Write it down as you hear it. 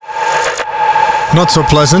Not so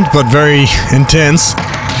pleasant, but very intense.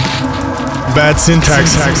 Bad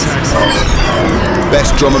syntax.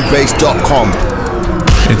 BestDrumAndBass.com.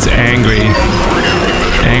 It's angry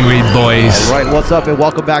boys. All right, what's up, and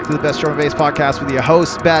welcome back to the Best Drum and Bass Podcast with your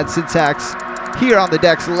host, Bad Syntax, here on the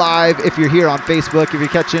decks live. If you're here on Facebook, if you're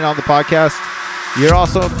catching on the podcast, you're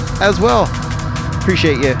awesome as well.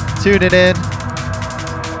 Appreciate you tuning in.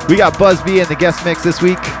 We got BusBee in the guest mix this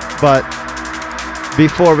week, but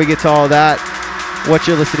before we get to all that, what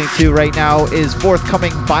you're listening to right now is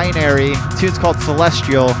forthcoming Binary. The tune's called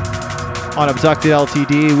Celestial on Abducted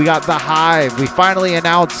LTD. We got The Hive. We finally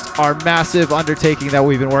announced our massive undertaking that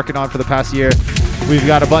we've been working on for the past year. We've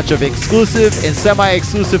got a bunch of exclusive and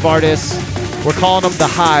semi-exclusive artists. We're calling them The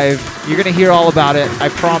Hive. You're going to hear all about it, I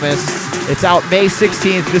promise. It's out May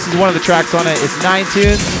 16th. This is one of the tracks on it. It's 9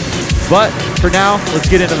 tunes. But for now, let's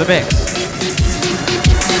get into the mix.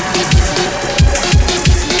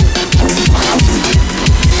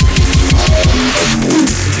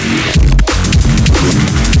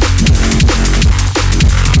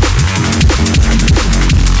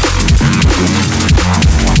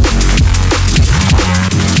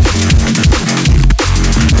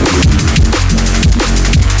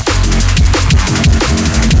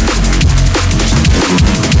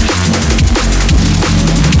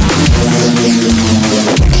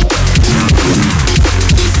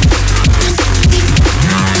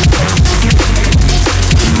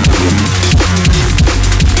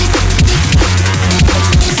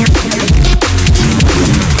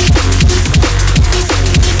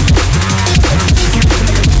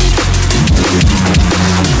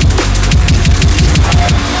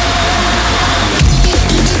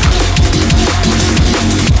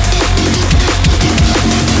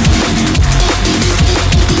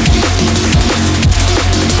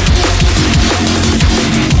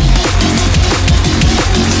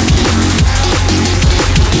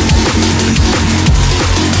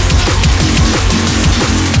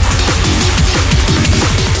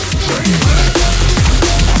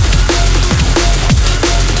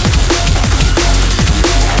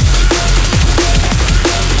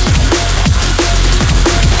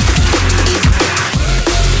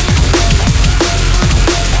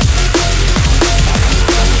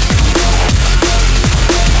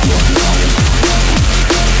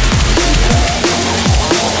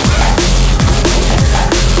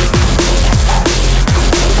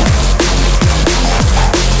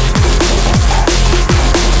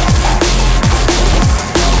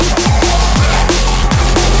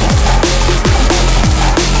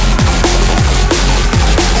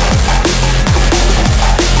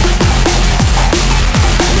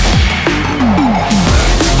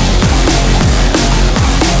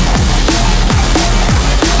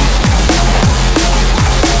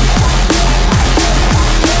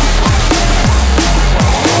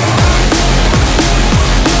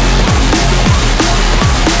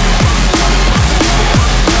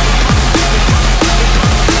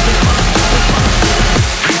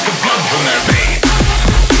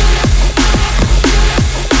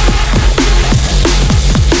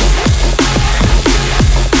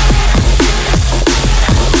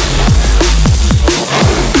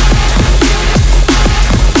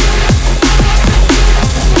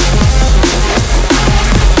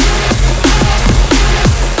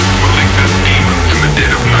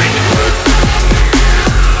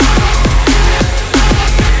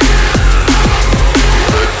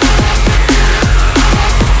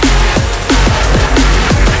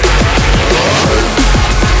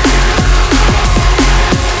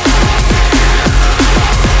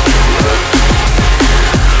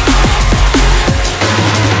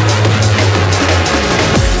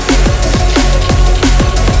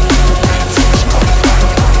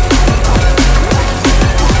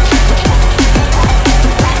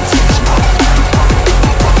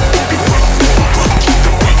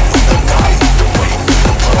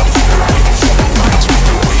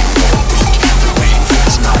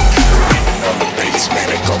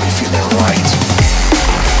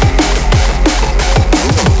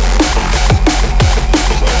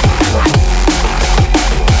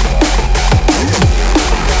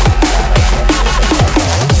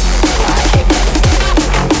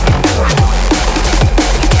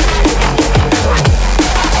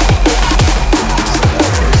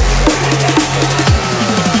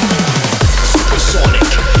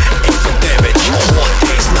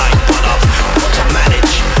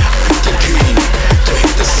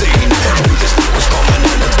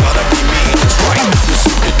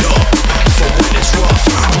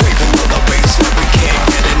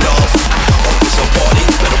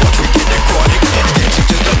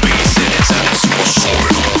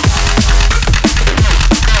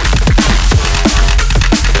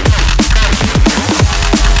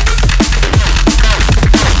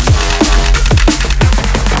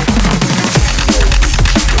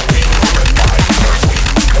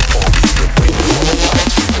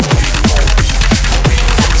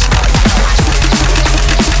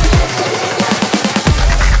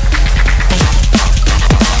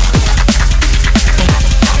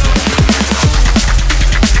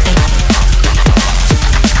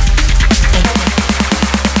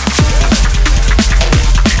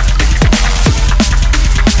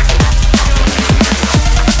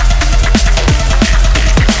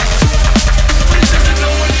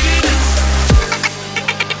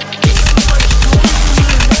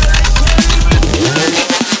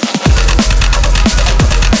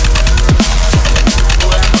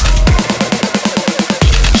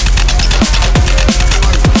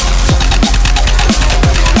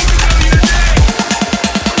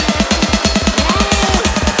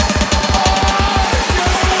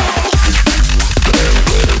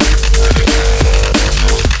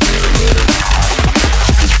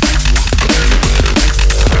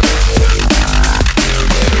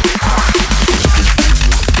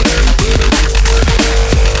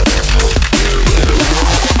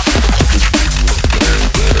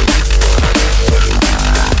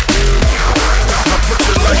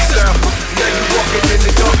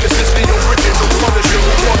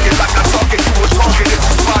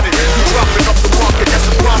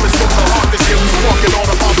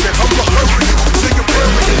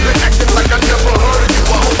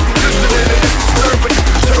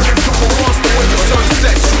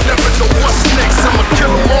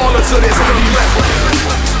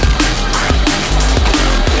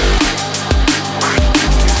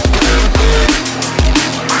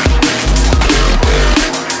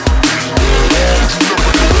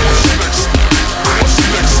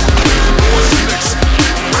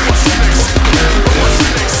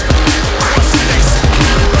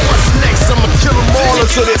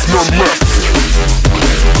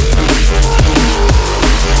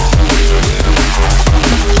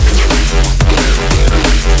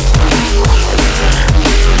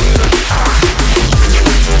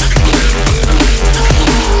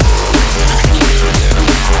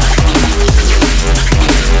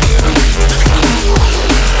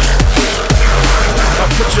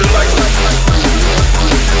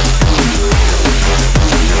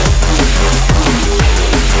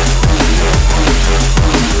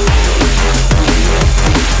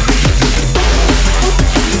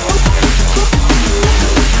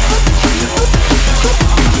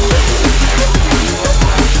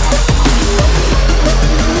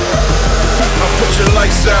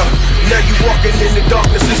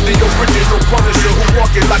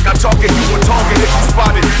 target, you a target if you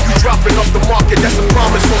spotted. You dropping off the market, that's a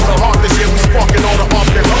promise from the heartless. Yeah, we sparking all the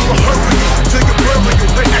offense. I'ma hurry you till you bury you.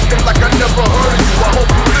 Been acting like I never heard of you. I hope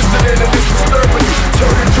you listening and it's disturbing you.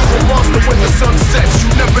 Turn into a monster when the sun sets. You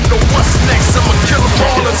never know what's next. I'ma kill them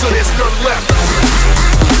all until there's none left.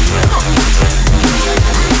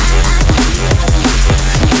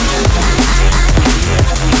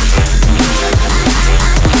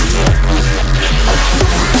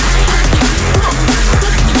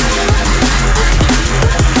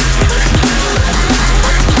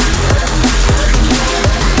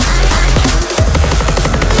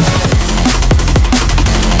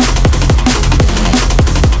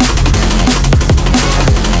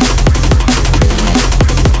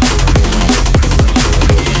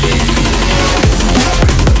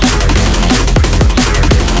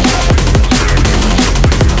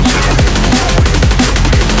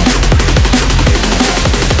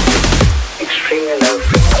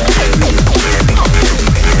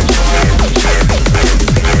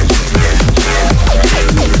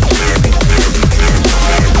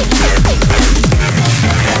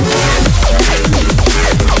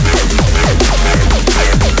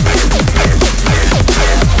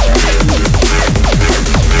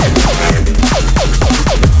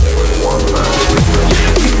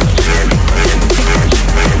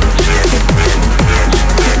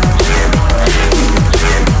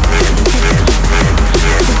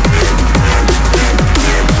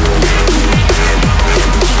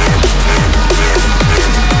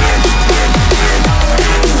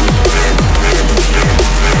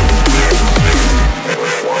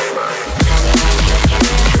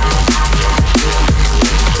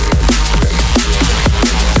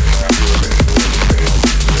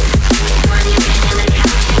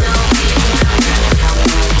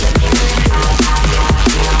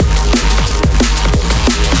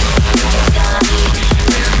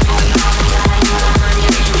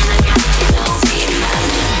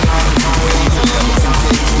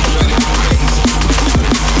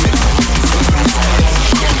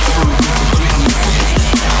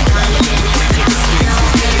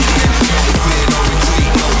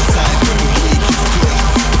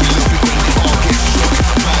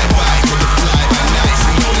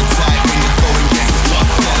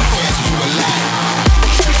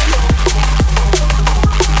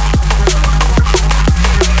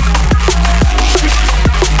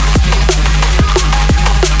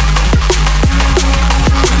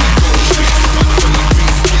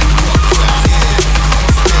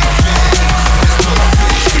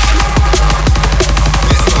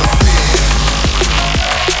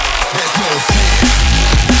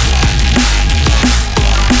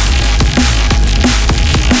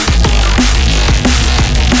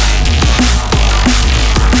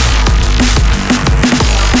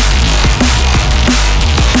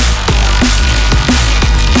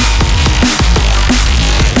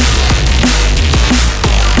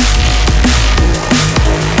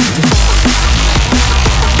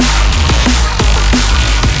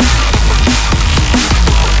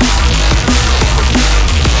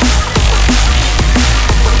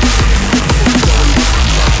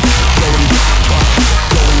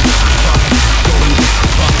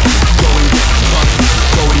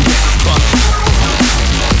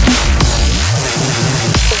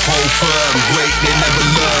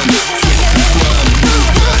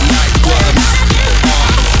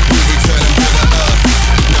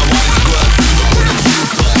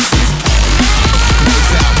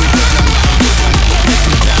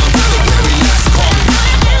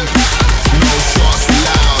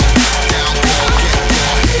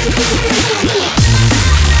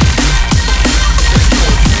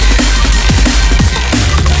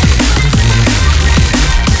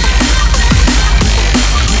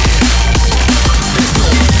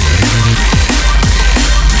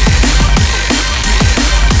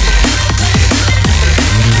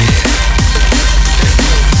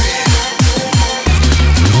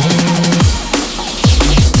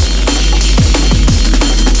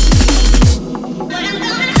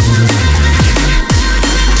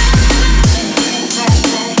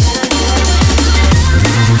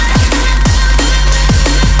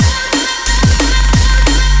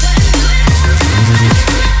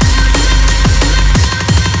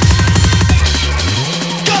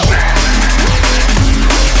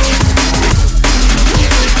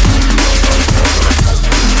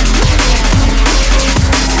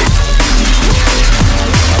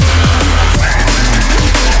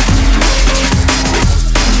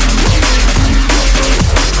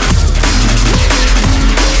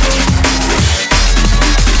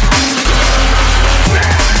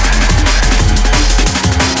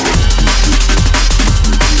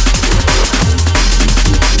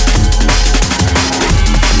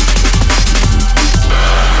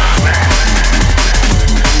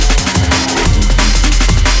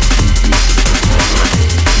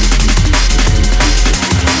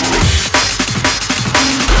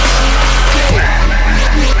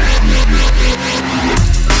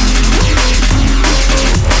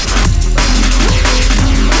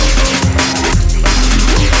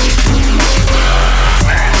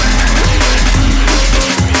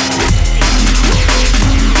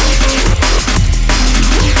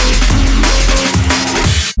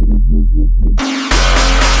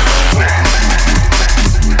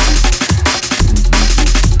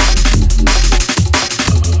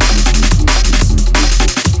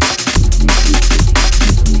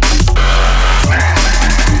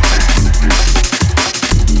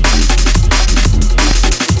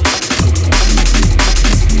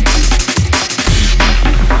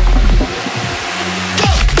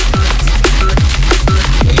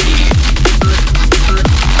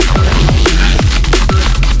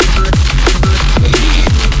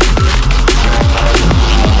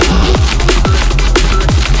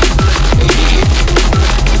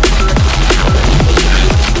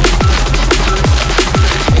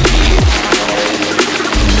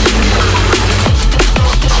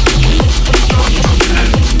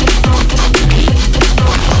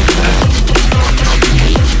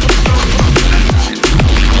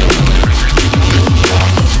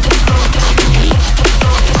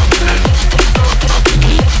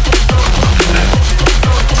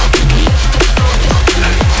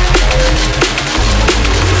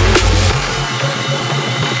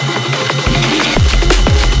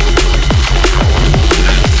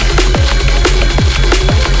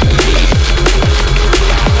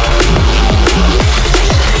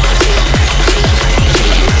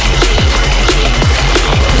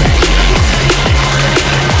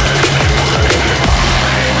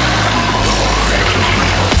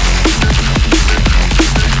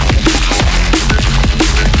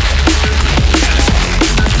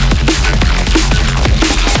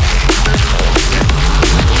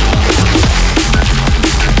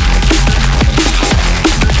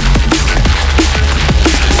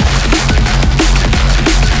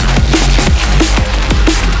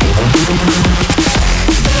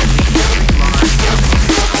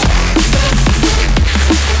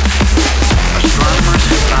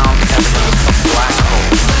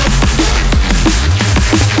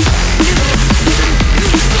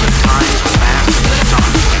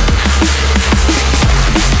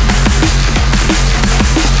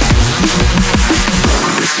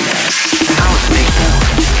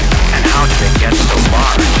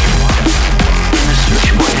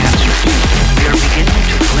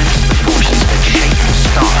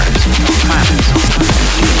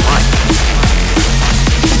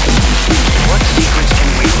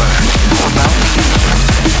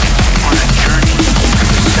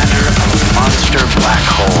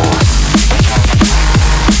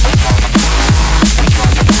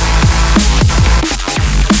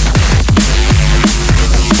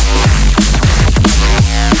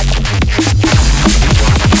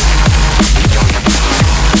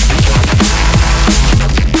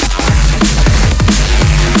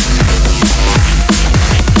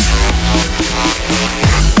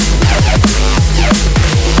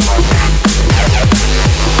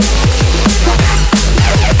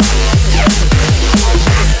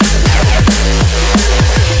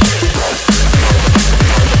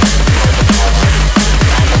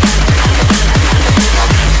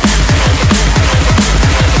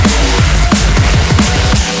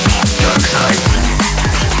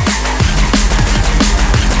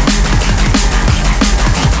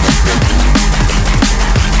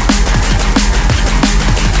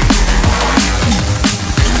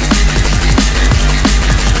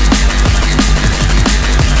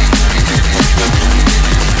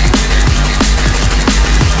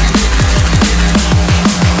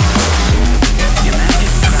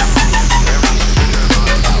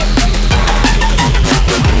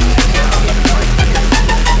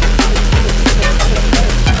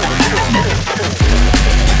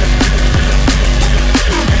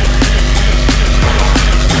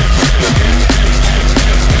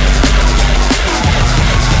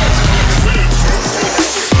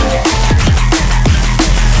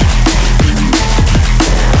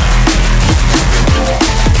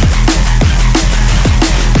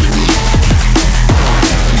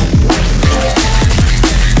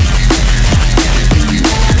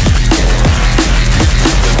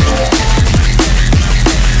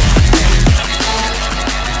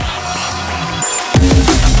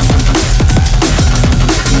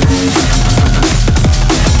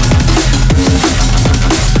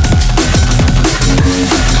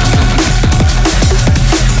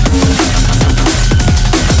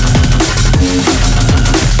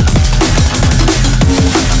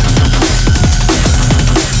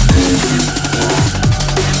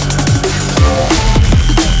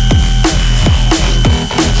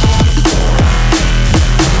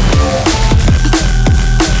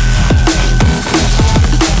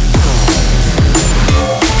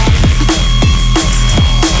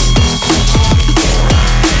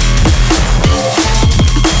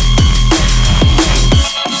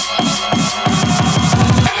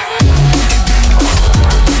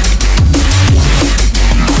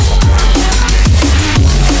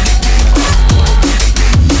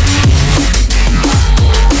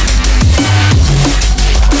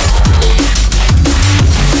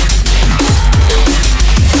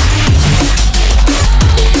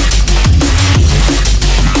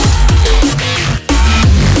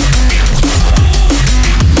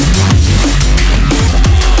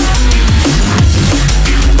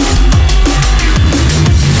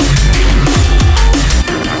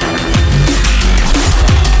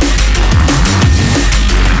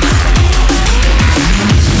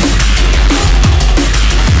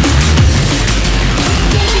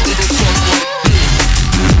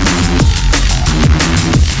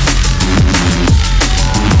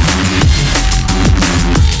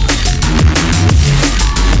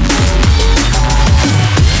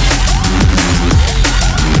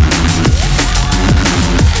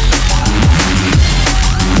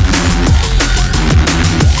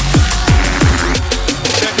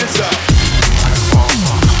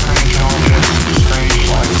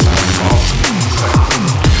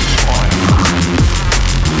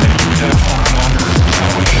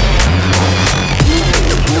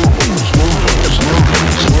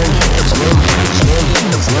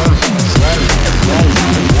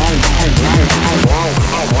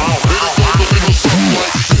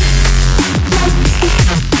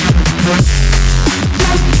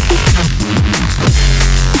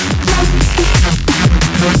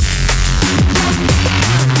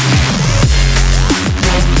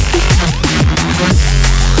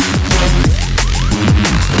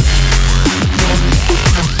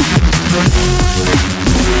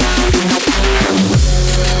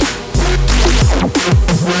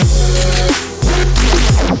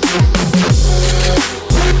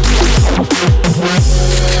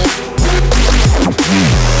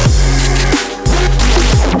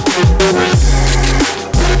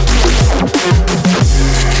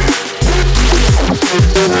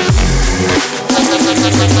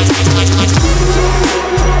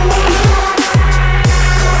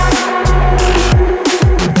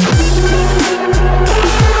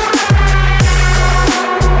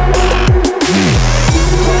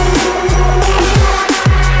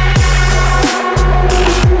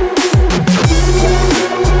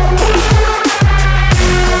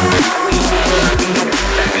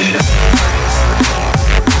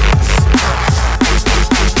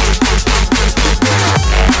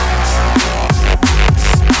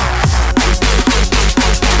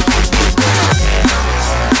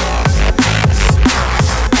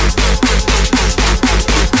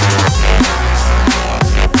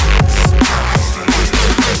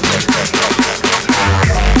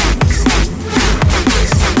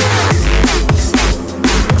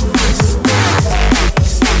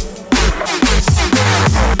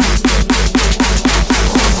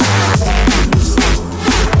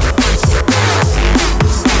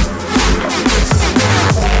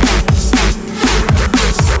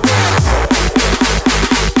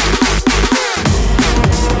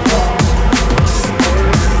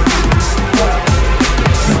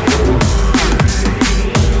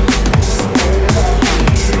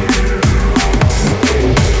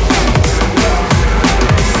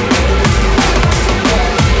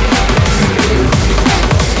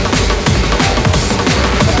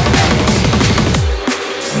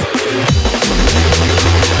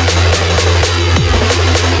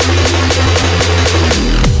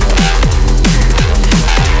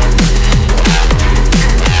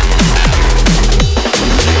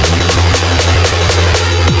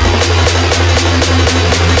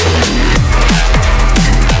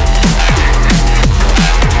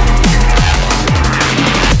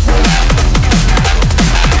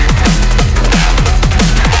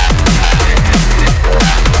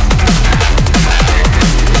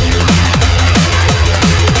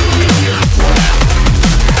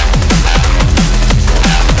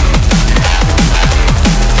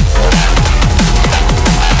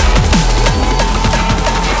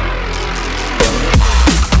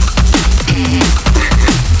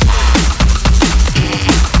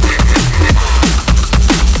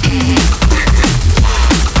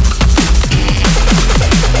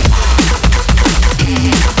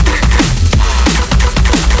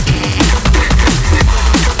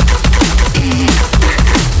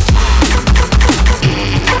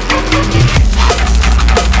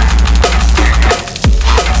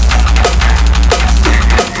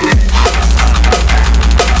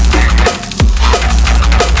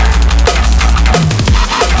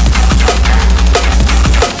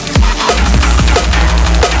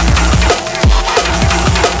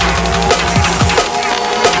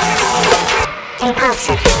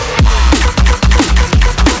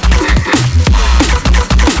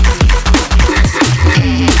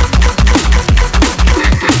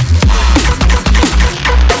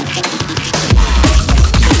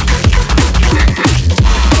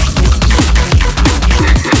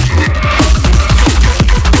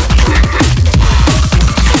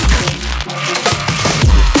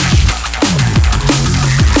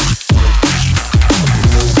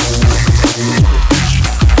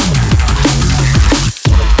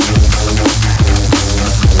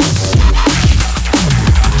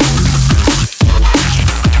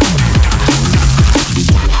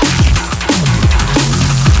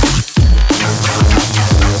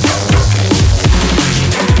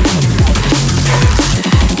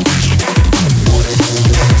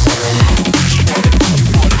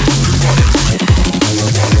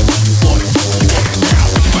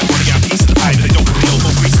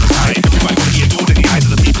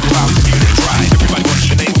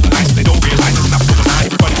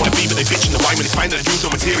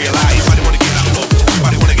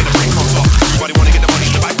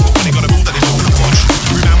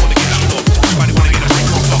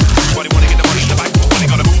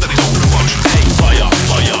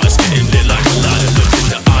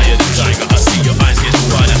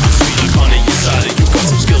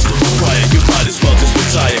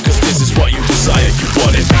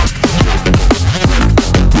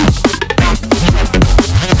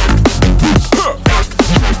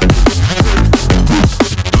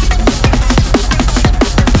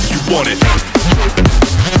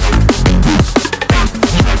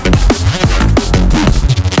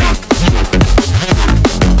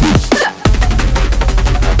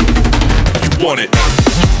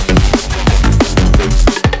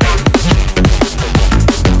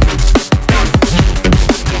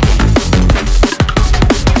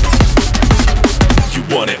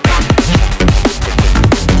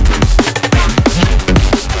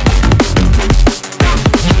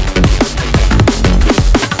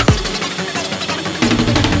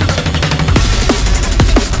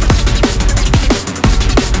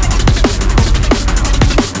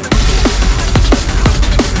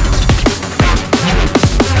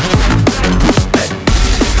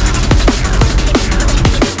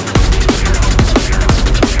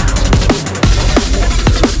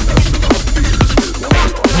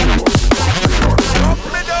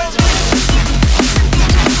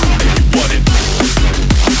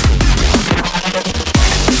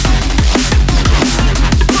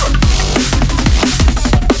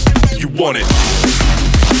 want it.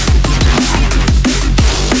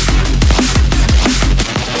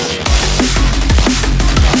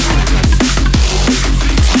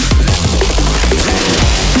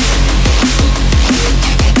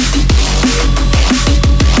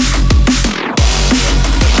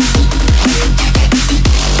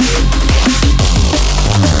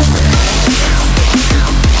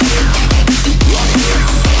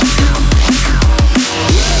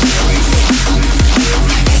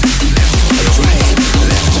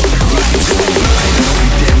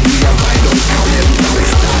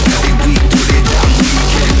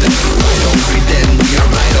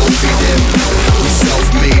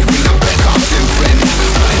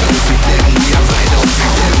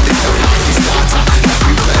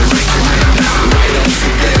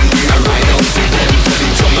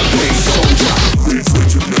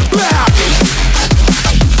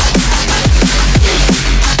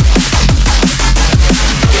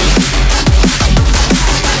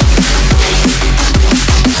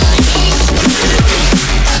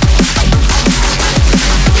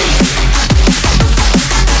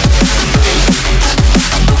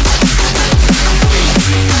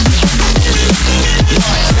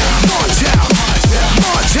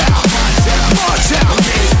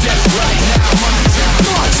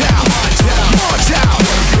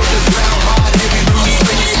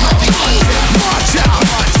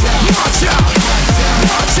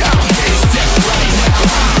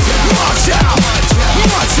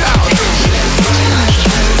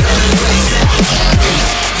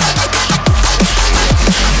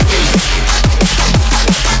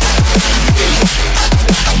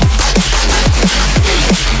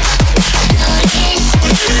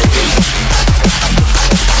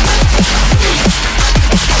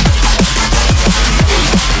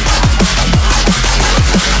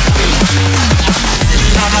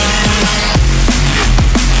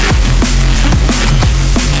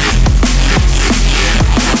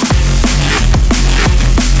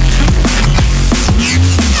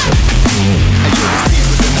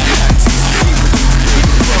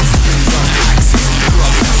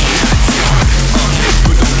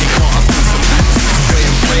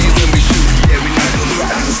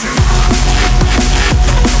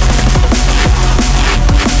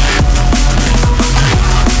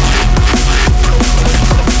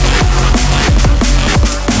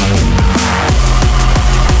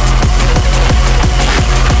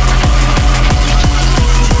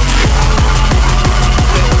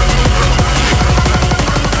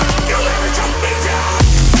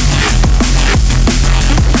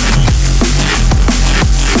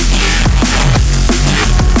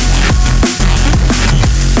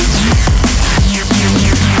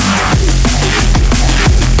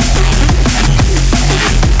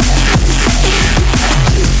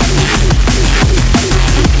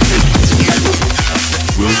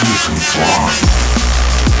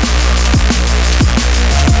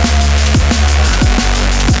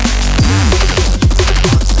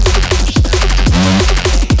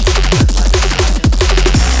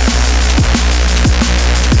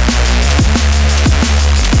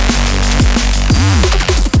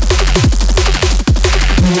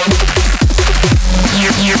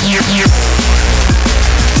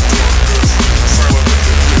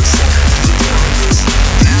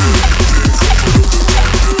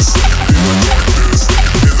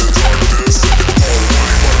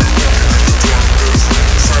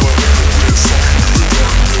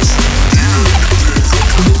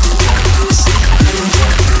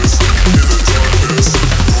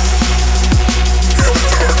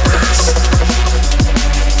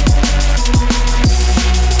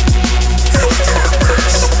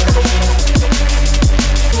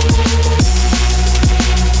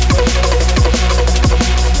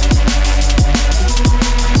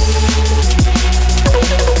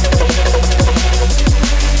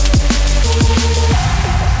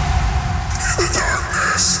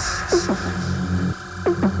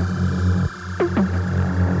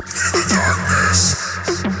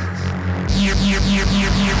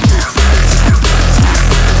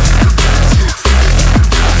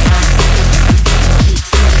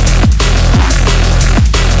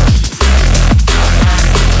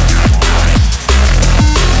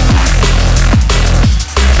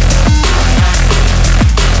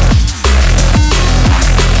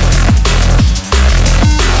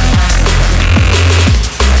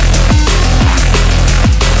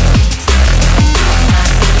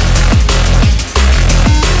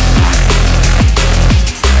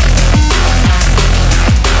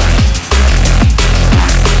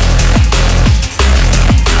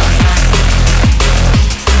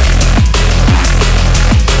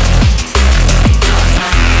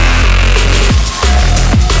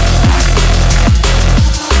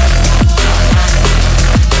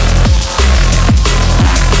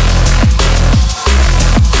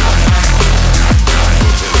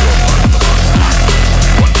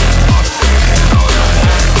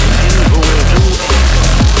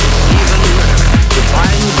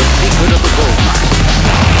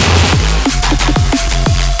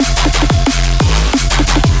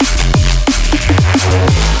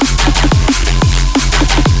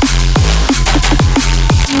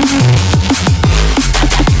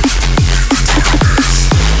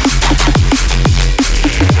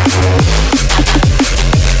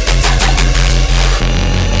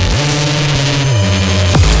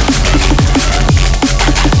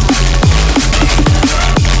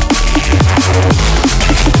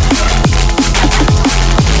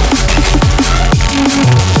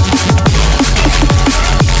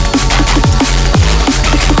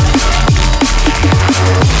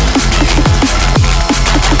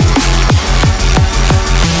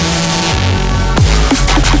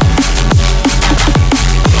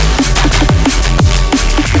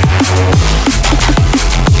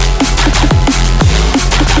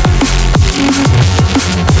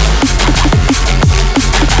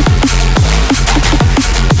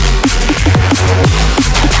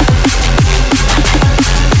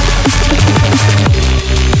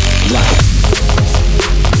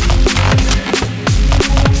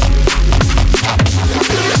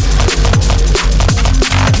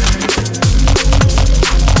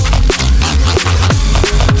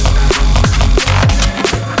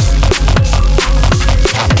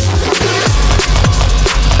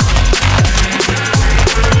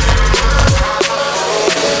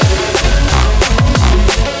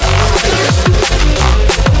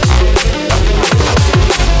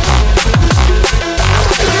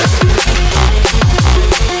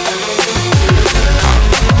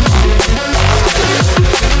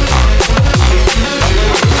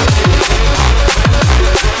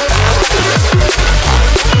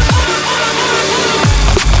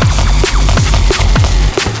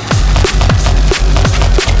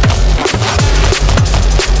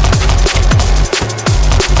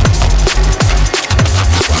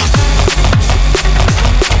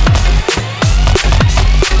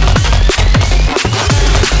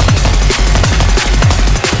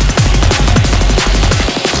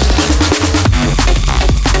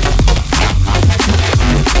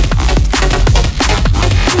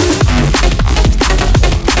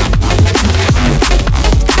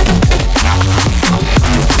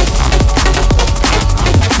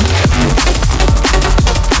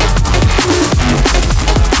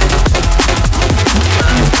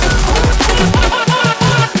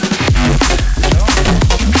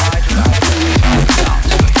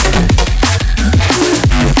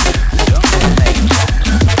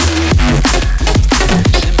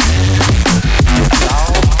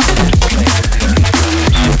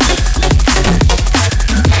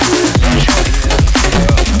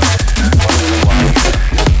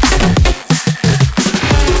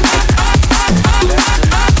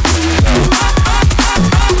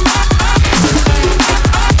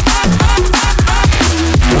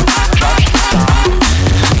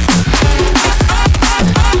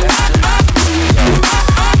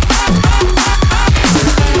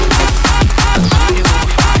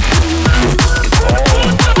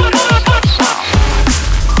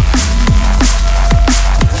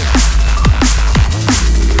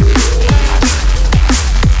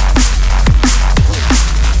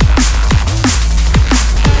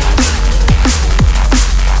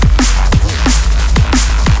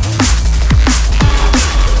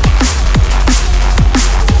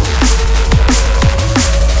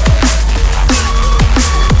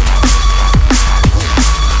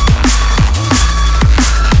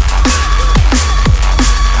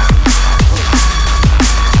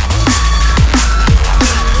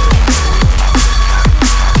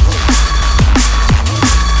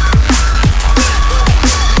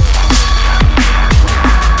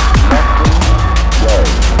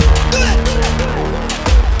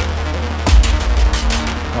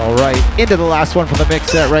 into the last one from the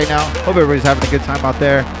mix set right now. Hope everybody's having a good time out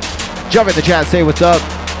there. Jump in the chat, say what's up.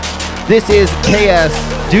 This is KS,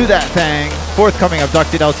 Do That Thing, forthcoming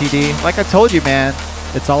Abducted LTD. Like I told you, man,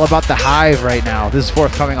 it's all about the Hive right now. This is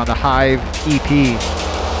forthcoming on the Hive EP.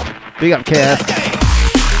 Big up, KS.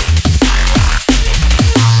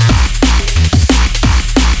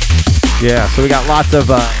 Yeah, so we got lots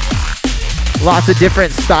of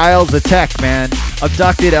different styles of tech, man.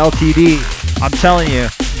 Abducted LTD. I'm telling you,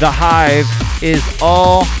 the Hive is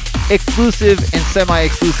all exclusive and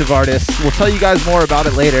semi-exclusive artists. We'll tell you guys more about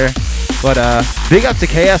it later. But big up to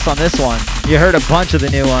KS on this one. You heard a bunch of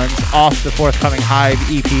the new ones off the forthcoming Hive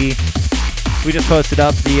EP. We just posted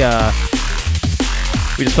up the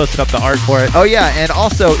art for it. Oh yeah, and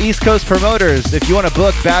also East Coast promoters. If you want to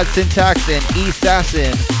book Bad Syntax and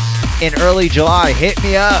Assassin in early July, hit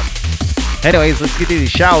me up. Anyways, let's get to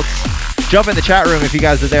these shouts. Jump in the chat room if you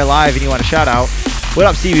guys are there live and you want to shout out. What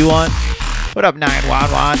up, CB1? What up,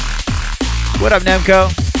 911? What up, Nemco?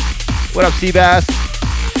 What up, Seabass?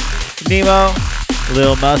 Nemo?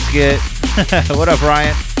 Lil Musket? What up,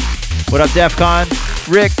 Ryan? What up, Defcon?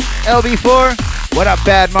 Rick? LB4? What up,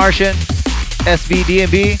 Bad Martian?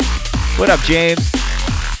 SBDMB? What up, James?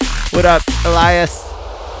 What up, Elias?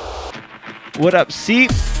 What up, Seep?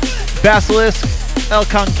 Basilisk? El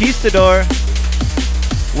Conquistador?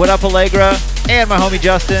 What up, Allegra? And my homie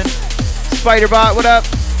Justin. Spiderbot, what up?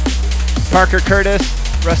 Parker Curtis,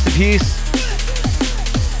 rest in peace.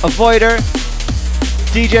 Avoider.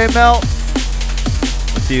 DJ Melt.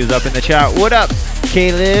 Let's see who's up in the chat. What up,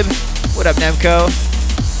 Caleb? What up, Nemco?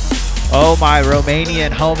 Oh, my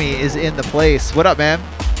Romanian homie is in the place. What up, man?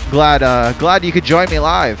 Glad you could join me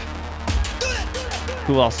live.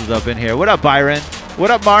 Who else is up in here? What up, Byron? What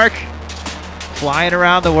up, Mark? Flying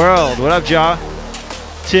around the world. What up, Ja?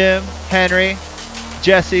 Tim, Henry,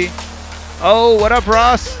 Jesse. Oh, what up,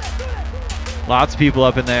 Ross? Lots of people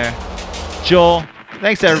up in there. Joel,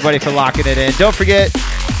 thanks everybody for locking it in. Don't forget,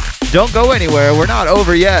 don't go anywhere. We're not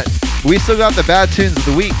over yet. We still got the bad tunes of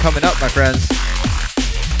the week coming up, my friends.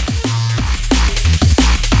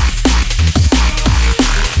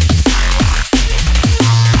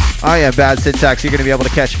 I am Bad Syntax. You're going to be able to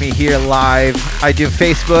catch me here live. I do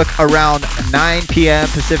Facebook around 9 p.m.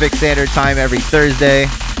 Pacific Standard Time every Thursday.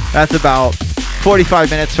 That's about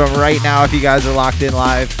 45 minutes from right now if you guys are locked in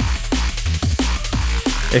live.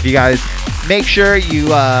 If you guys make sure you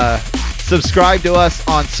subscribe to us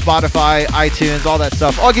on Spotify, iTunes, all that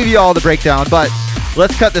stuff. I'll give you all the breakdown, but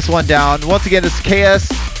let's cut this one down. Once again, this is KS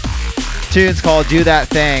tunes called Do That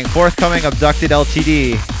Thing, forthcoming Abducted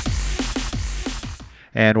LTD.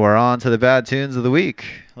 And we're on to the bad tunes of the week.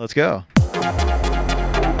 Let's go.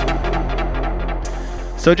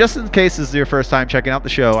 So just in case this is your first time checking out the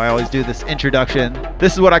show, I always do this introduction.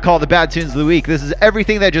 This is what I call the bad tunes of the week. This is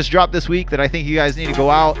everything that just dropped this week that I think you guys need to go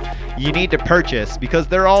out, you need to purchase, because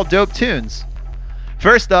they're all dope tunes.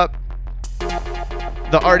 First up,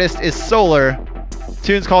 the artist is Solar.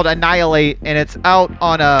 Tune's called Annihilate, and it's out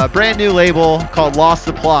on a brand new label called Lost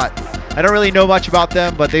the Plot. I don't really know much about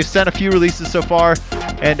them, but they've sent a few releases so far,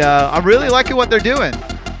 and I'm really liking what they're doing.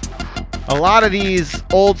 A lot of these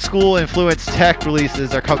old school influenced tech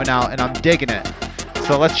releases are coming out, and I'm digging it.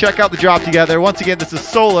 So let's check out the drop together. Once again, this is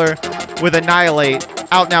Solar with Annihilate,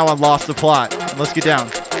 out now on Lost the Plot. And let's get down.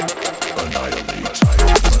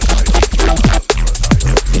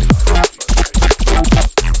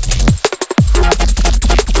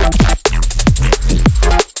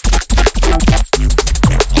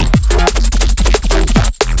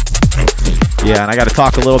 Yeah, and I got to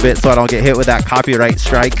talk a little bit so I don't get hit with that copyright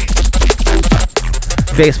strike.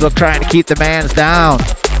 Facebook trying to keep the mans down.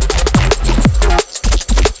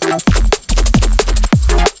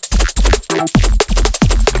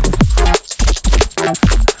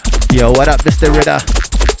 Yo, what up, Mr. Ritter?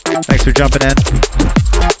 Thanks for jumping in.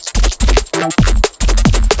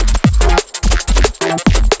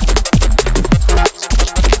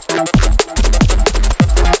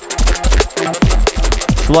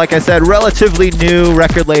 So like I said, relatively new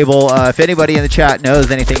record label. If anybody in the chat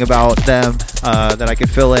knows anything about them that I could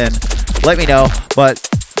fill in, let me know. But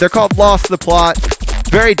they're called Lost the Plot.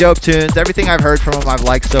 Very dope tunes. Everything I've heard from them I've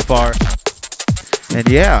liked so far. And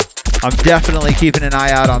yeah, I'm definitely keeping an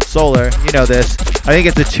eye out on Solar. You know this. I think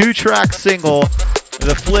it's a 2-track single.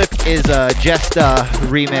 The flip is a Jesta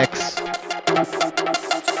remix,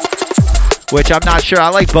 which I'm not sure. I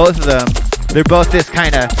like both of them. They're both this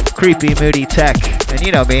kind of creepy, moody tech. And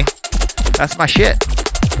you know me. That's my shit.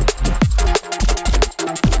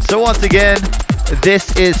 So once again,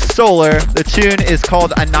 this is Solar. The tune is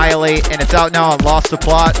called Annihilate, and it's out now on Lost the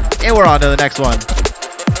Plot. And we're on to the next one.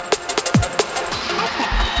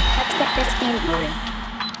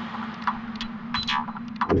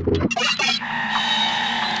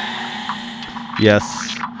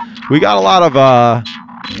 Yes. We got a lot of,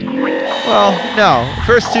 well, no.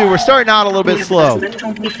 First two, we're starting out a little bit slow.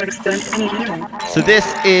 So this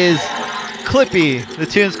is Clippy. The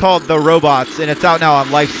tune's called The Robots, and it's out now on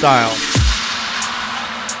Lifestyle.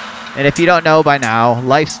 And if you don't know by now,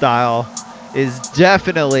 Lifestyle is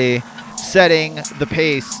definitely setting the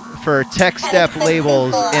pace for tech step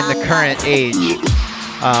labels in the current age.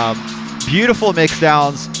 Beautiful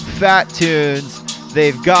mixdowns, fat tunes.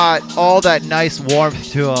 They've got all that nice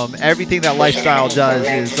warmth to them. Everything that Lifestyle does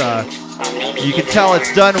is, you can tell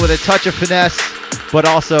it's done with a touch of finesse, but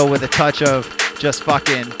also with a touch of just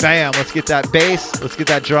fucking bam. Let's get that bass, let's get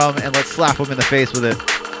that drum, and let's slap them in the face with it.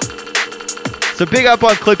 So big up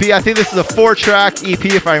on Clippy. I think this is a 4-track EP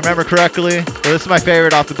if I remember correctly. So this is my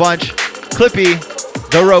favorite off the bunch. Clippy,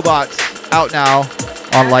 The Robots, out now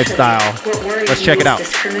on Lifestyle. Let's check it out.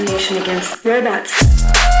 Discrimination against robots.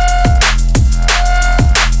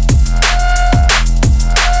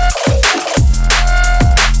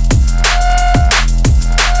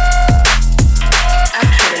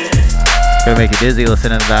 Gonna make you dizzy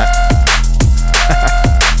listening to that.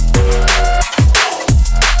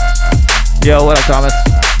 Yo, what up, Thomas?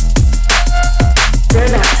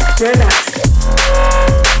 Robots.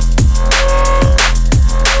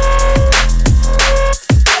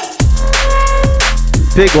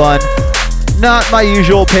 Big one. Not my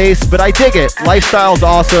usual pace, but I dig it. Lifestyle's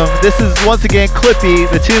awesome. This is, once again, Clippy.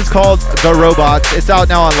 The tune's called The Robots. It's out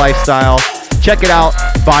now on Lifestyle. Check it out,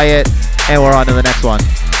 buy it, and we're on to the next one.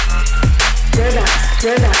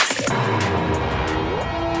 Robots.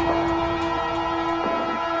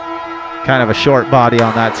 Kind of a short body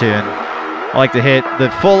on that tune. I like to hit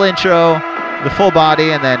the full intro, the full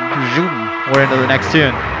body, and then zoom, we're into the next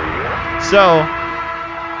tune. So,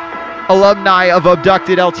 alumni of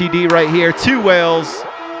Abducted LTD right here, Two Whales,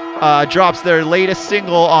 drops their latest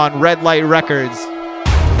single on Red Light Records.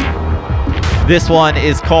 This one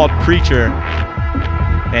is called Preacher.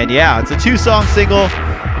 And yeah, it's a 2-song single.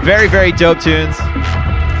 Very, very dope tunes.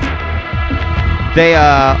 They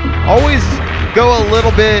always go a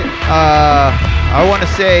little bit, I want to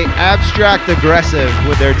say, abstract aggressive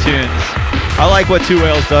with their tunes. I like what Two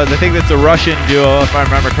Whales does. I think it's a Russian duo, if I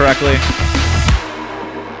remember correctly.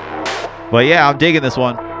 But yeah, I'm digging this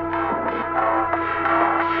one.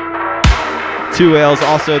 Two Whales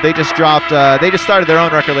also, they just dropped, they just started their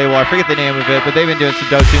own record label. I forget the name of it, but they've been doing some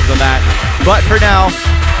dope tunes on that. But for now,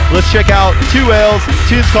 let's check out Two Whales.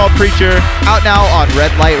 Tune's called Preacher, out now on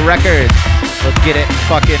Red Light Records. Let's get it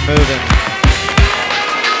fucking moving.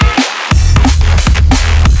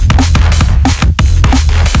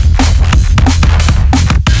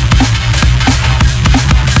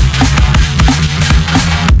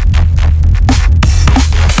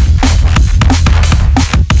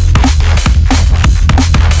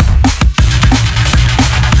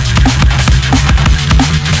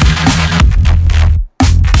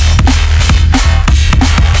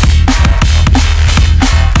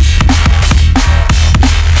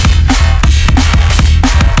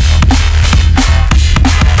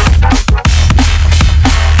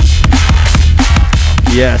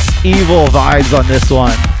 Yes, evil vibes on this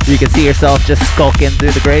one. You can see yourself just skulking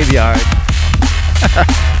through the graveyard.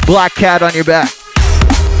 Black cat on your back.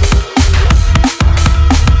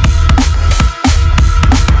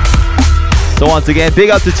 So once again,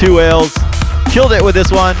 big up to Two Whales. Killed it with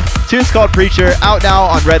this one. Tune's called Preacher, out now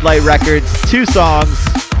on Red Light Records. 2 songs,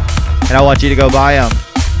 and I want you to go buy them.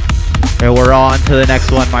 And we're on to the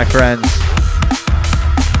next one, my friends.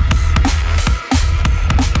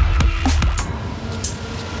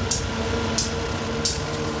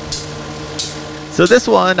 So this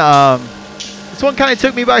one kind of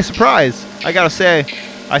took me by surprise. I gotta say,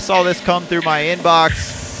 I saw this come through my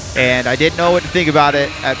inbox, and I didn't know what to think about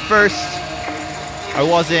it at first. I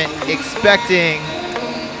wasn't expecting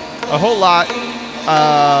a whole lot.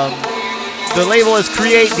 The label is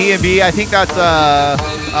Create D&B. I think that's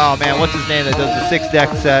oh man, what's his name that does the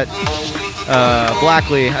 6-deck set?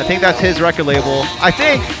 Blackley. I think that's his record label. I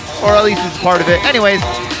think, or at least it's part of it. Anyways,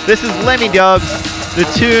 this is Lemmy Dubs. The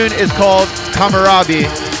tune is called Kamarabi,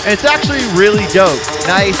 and it's actually really dope.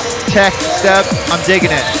 Nice tech step. I'm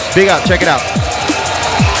digging it. Big up. Check it out.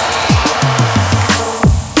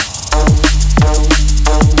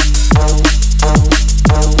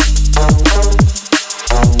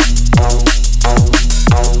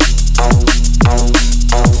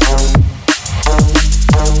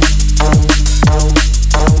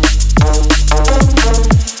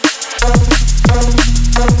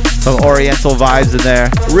 Some oriental vibes in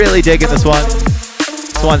there. Really digging this one.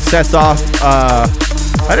 This one sets off, I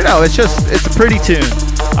don't know, it's a pretty tune.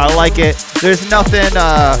 I like it. There's nothing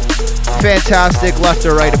fantastic left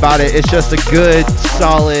or right about it. It's just a good,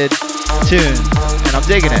 solid tune. And I'm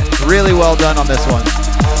digging it. Really well done on this one.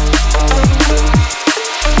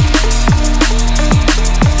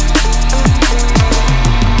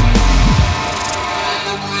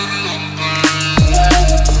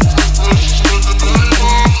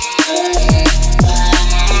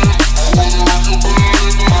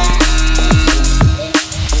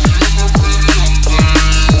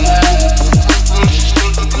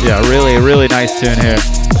 Yeah, really nice tune here.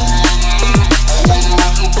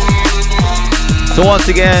 So once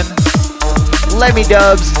again, Lemmy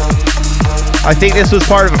Dubs. I think this was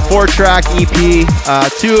part of a 4-track EP.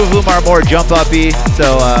 2 of them are more jump-uppy,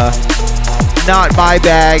 so not my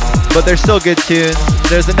bag, but they're still good tunes.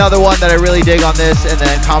 There's another one that I really dig on this, and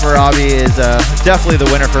then Kamarabi is definitely the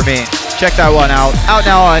winner for me. Check that one out. Out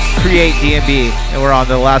now on Create DMB, and we're on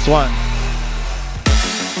to the last one.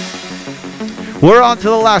 We're on to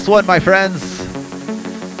the last one, my friends.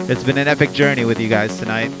 It's been an epic journey with you guys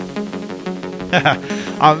tonight.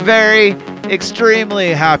 I'm very,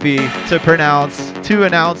 extremely happy to announce. I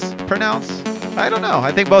don't know.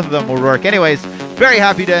 I think both of them will work. Anyways, very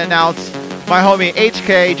happy to announce my homie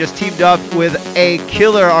HK just teamed up with a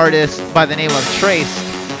killer artist by the name of Trace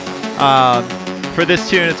for this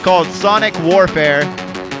tune. It's called Sonic Warfare.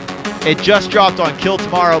 It just dropped on Kill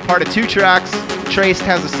Tomorrow, part of 2 tracks. Traced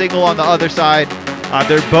has a single on the other side.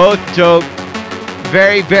 They're both dope.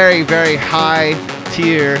 Very, very, very high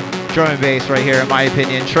tier drum and bass right here, in my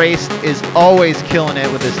opinion. Traced is always killing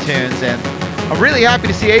it with his tunes, and I'm really happy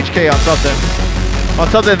to see HK on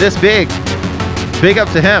something this big. Big up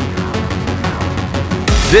to him.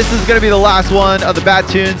 This is going to be the last one of the bad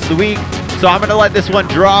tunes of the week, so I'm going to let this one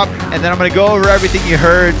drop, and then I'm going to go over everything you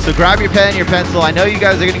heard. So grab your pen, your pencil. I know you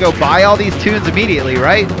guys are going to go buy all these tunes immediately,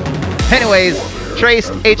 right? Anyways,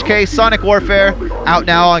 Traced, HK, Sonic Warfare, out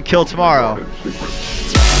now on Kill Tomorrow.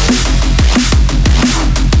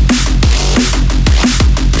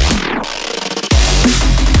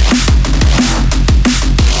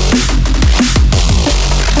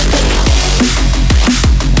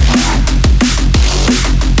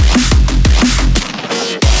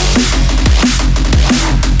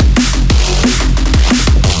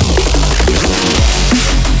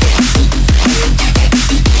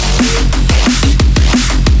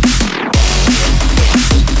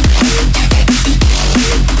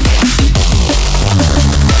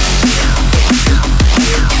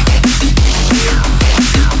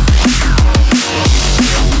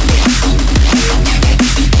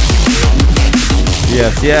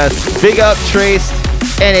 Yes. Big up Trace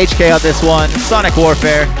and HK on this one, Sonic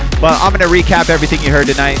Warfare. But I'm going to recap everything you heard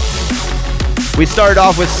tonight. We started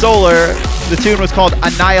off with Solar. The tune was called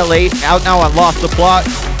Annihilate, out now on Lost the Plot.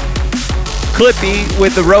 Clippy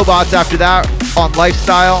with the robots after that on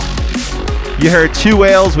Lifestyle. You heard Two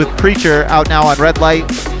Whales with Preacher, out now on Red Light.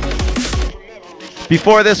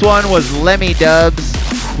 Before this one was Lemmy Dubs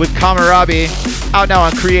with Kamarabi, out now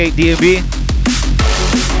on Create DMB.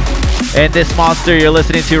 And this monster you're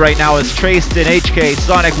listening to right now is Traced and HK,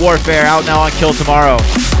 Sonic Warfare, out now on Kill Tomorrow.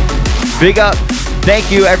 Big up.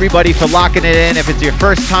 Thank you everybody for locking it in. If it's your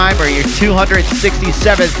first time or your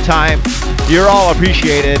 267th time, you're all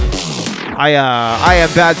appreciated. I am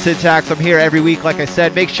Bad Syntax. I'm here every week, like I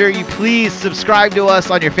said. Make sure you please subscribe to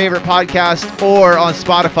us on your favorite podcast or on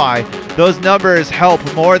Spotify. Those numbers help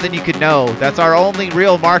more than you could know. That's our only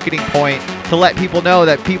real marketing point, to let people know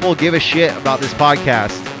that people give a shit about this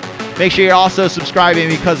podcast. Make sure you're also subscribing,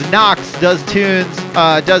 because Knox does tunes,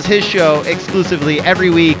 does his show exclusively every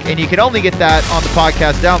week, and you can only get that on the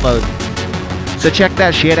podcast download. So check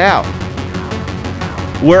that shit out.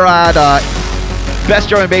 We're at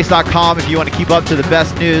bestdrumandbass.com if you want to keep up to the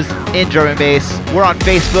best news in drum and bass. We're on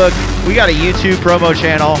Facebook. We got a YouTube promo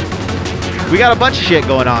channel. We got a bunch of shit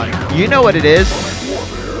going on. You know what it is.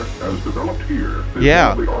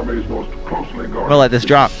 Yeah. I'm gonna let this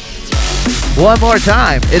drop one more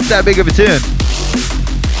time. It's that big of a tune.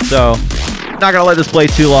 So, not gonna let this play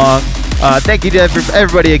too long. Thank you to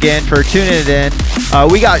everybody again for tuning it in.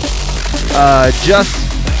 We got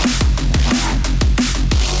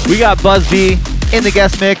BusBee in the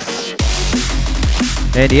guest mix.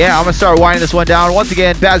 And yeah, I'm gonna start winding this one down. Once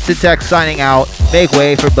again, Bad Syntax signing out. Make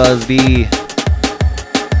way for BusBee.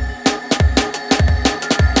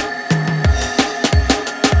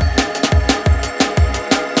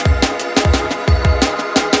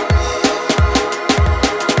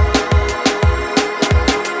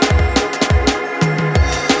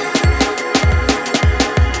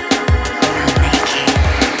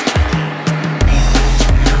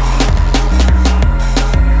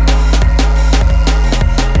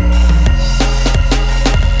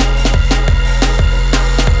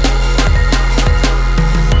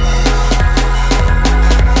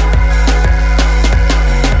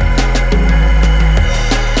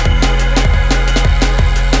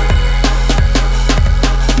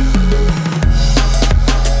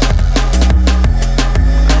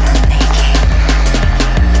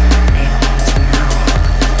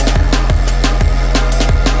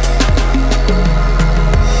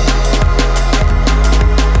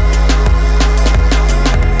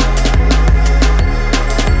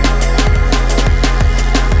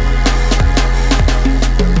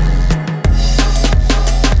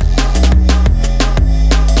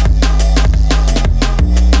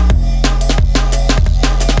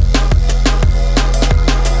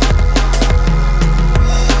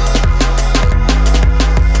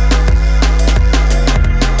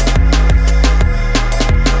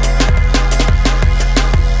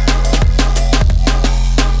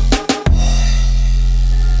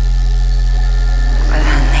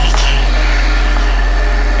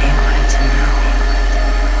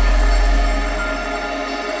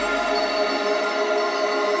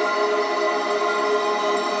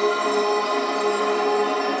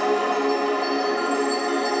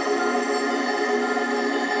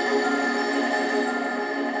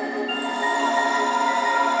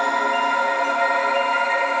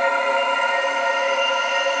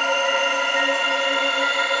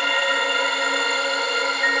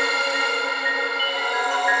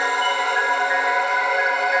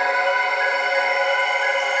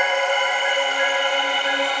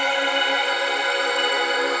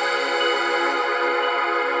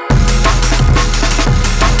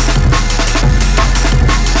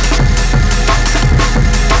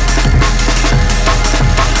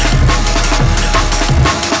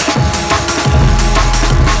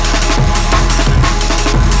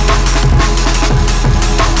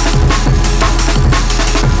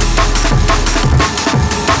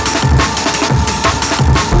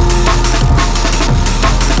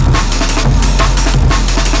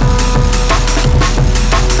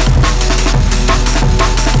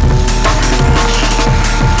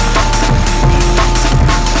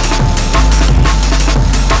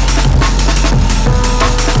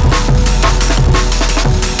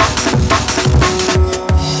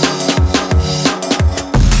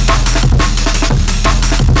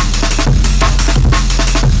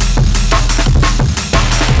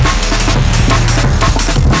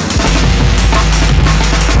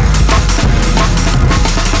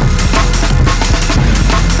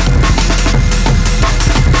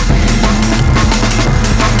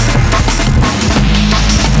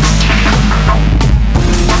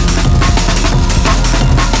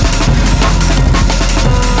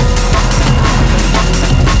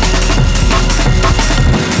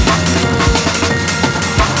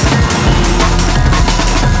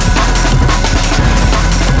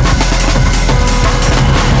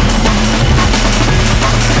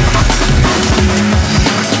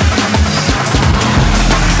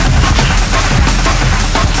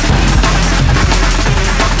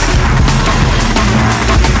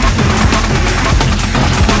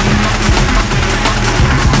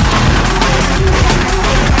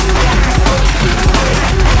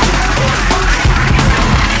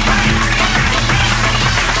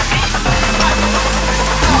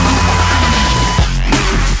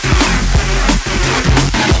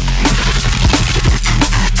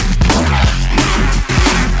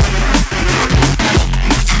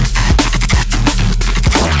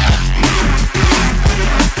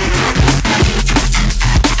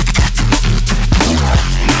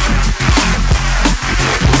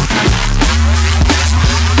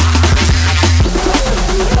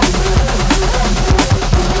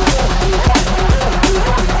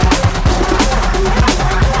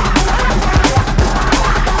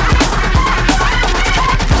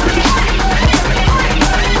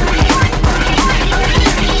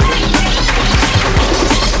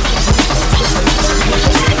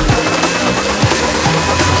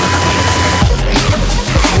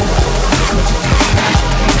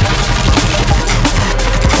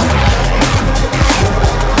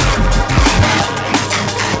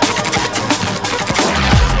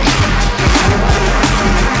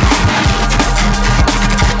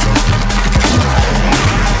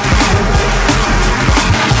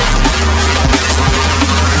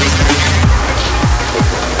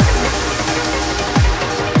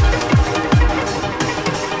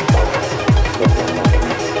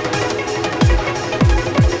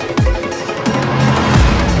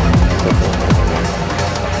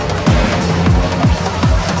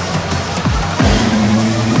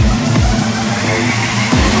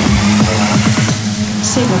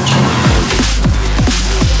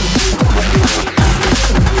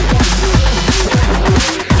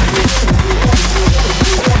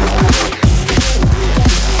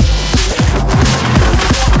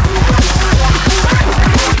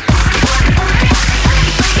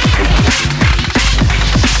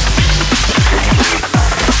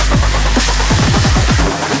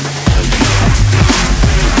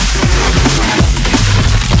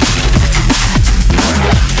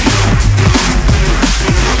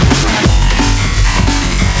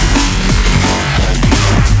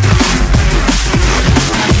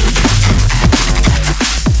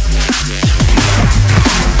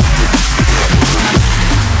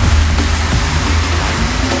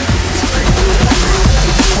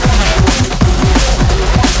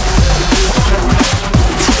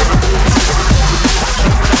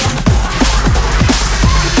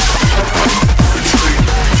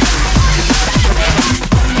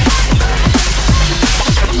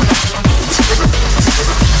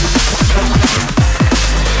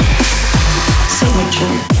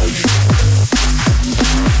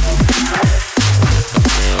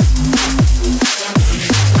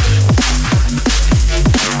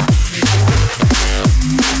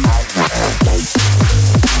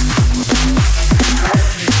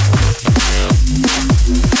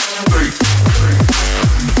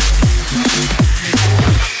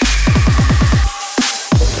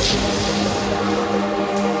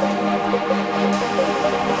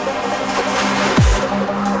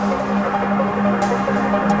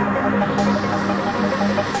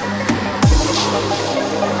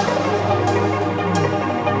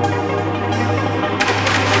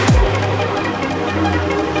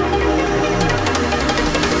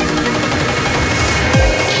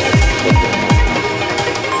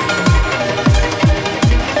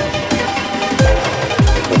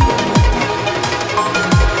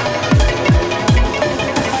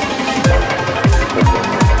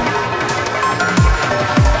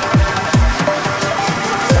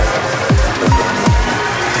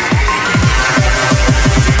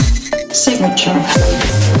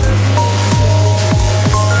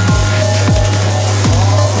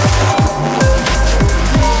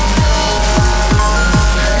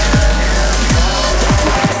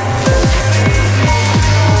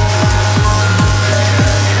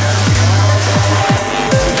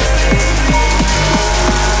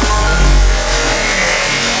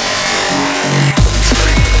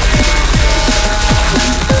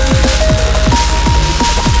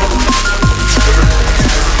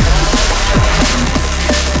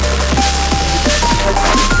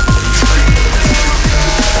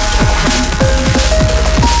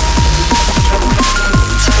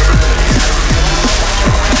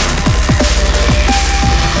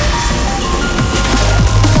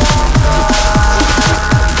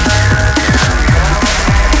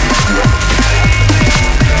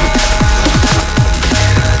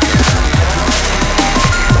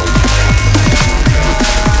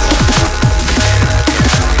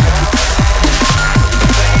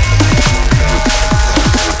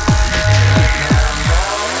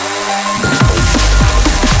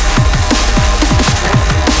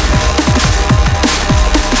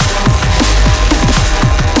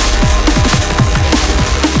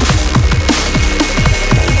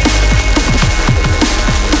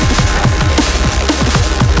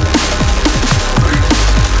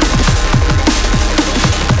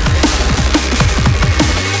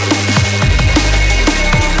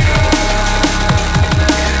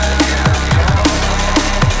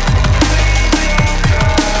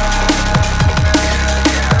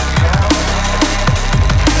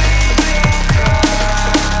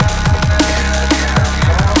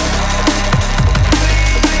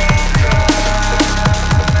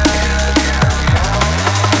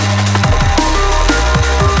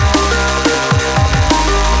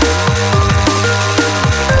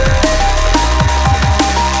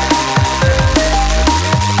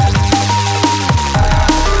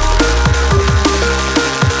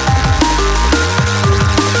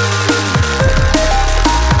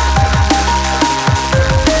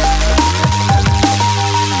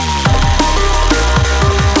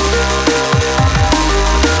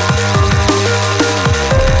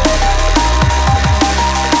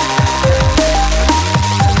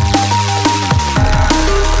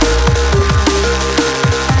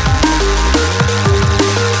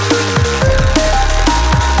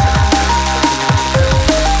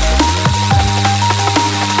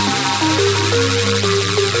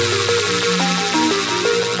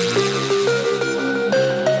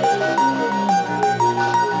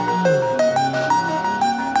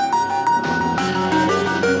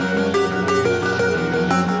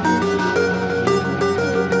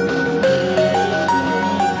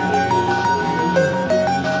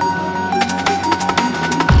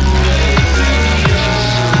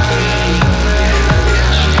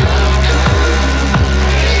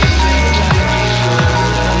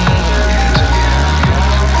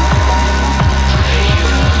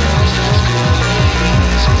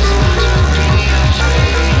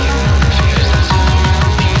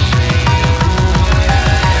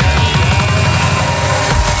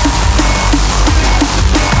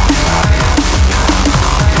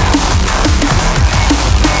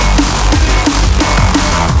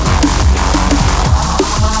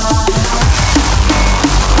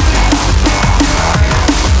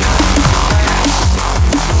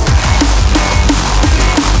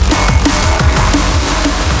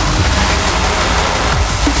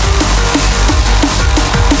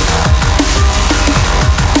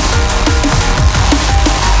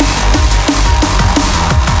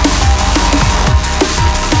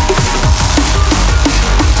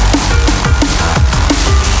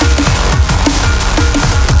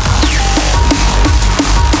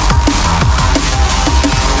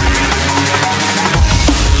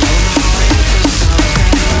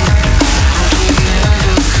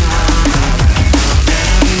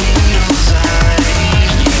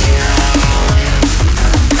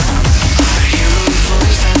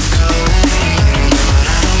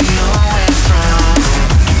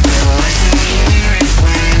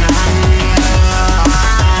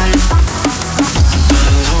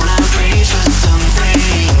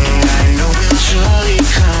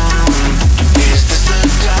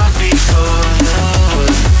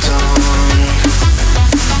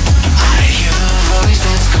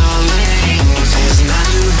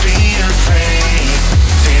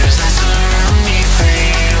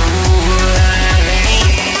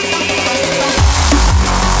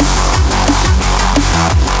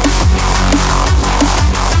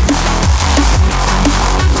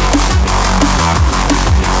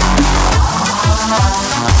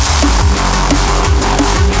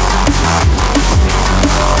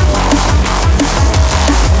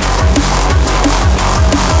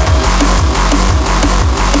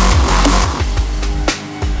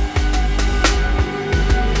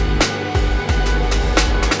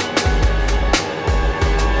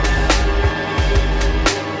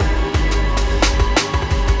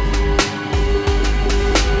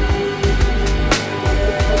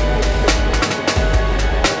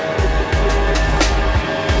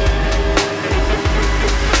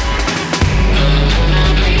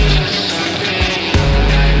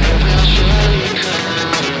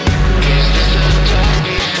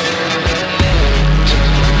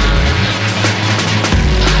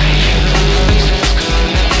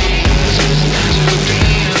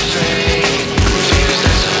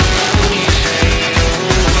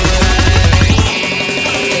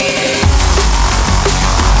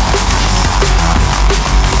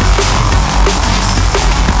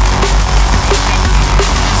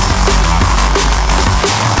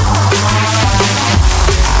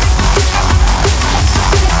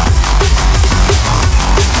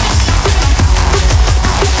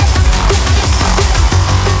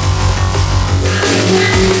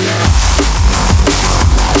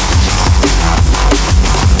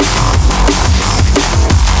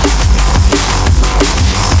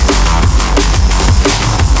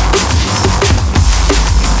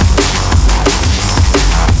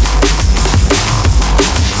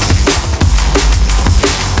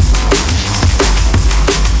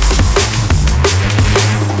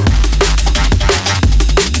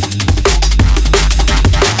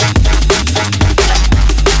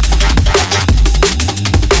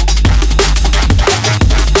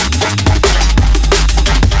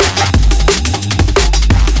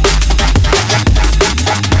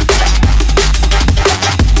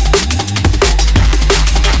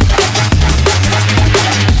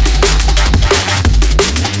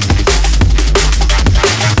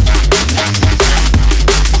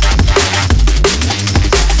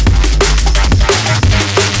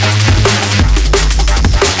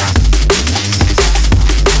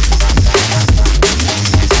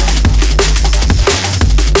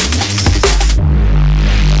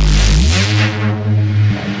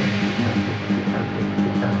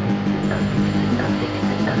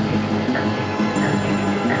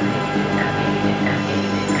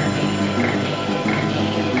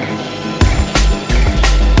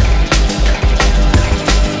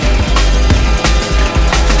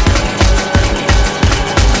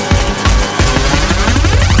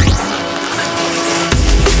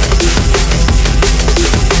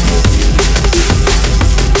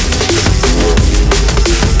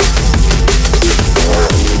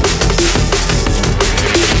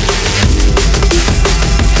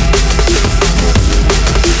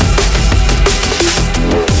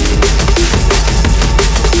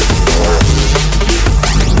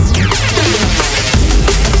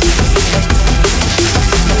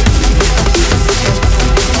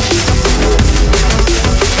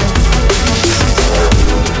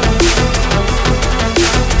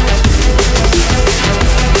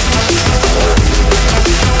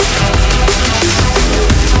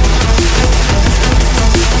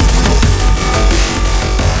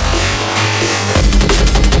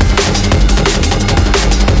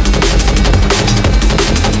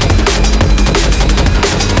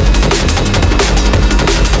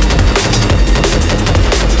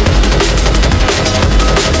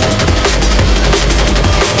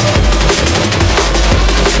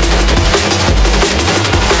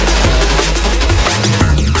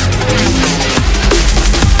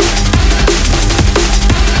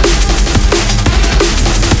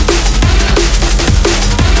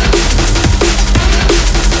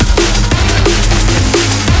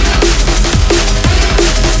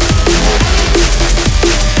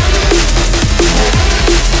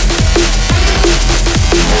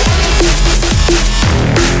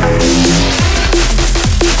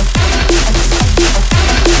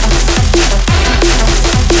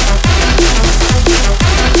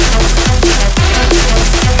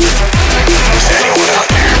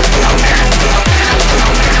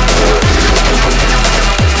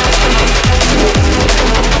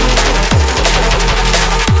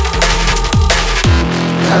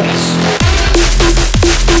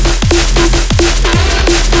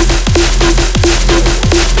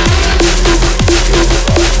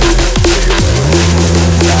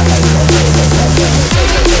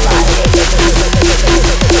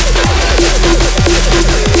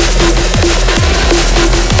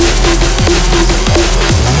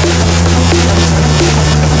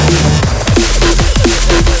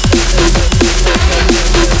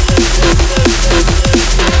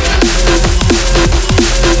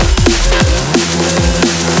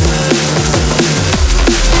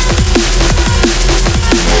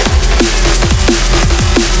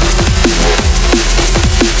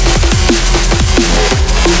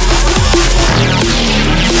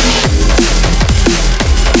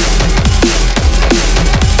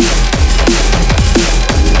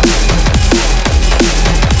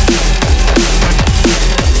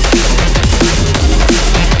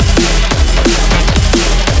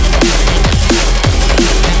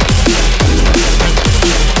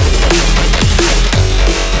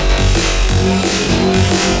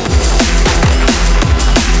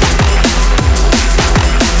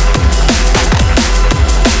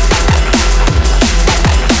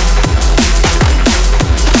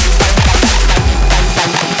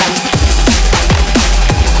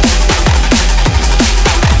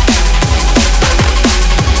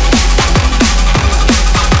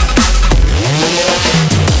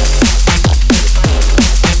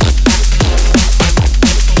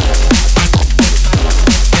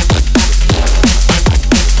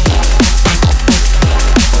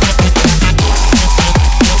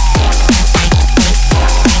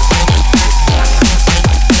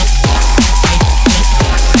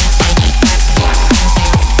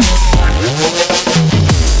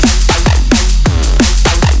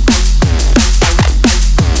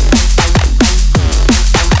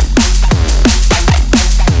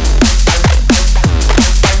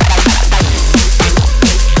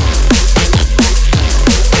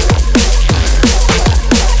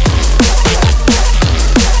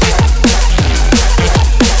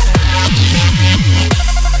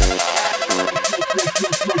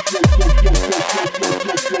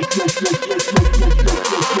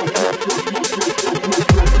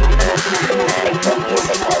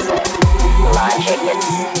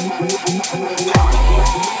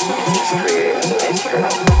 It's a love,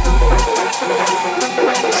 it's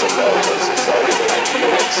a love,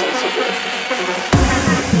 it's a love.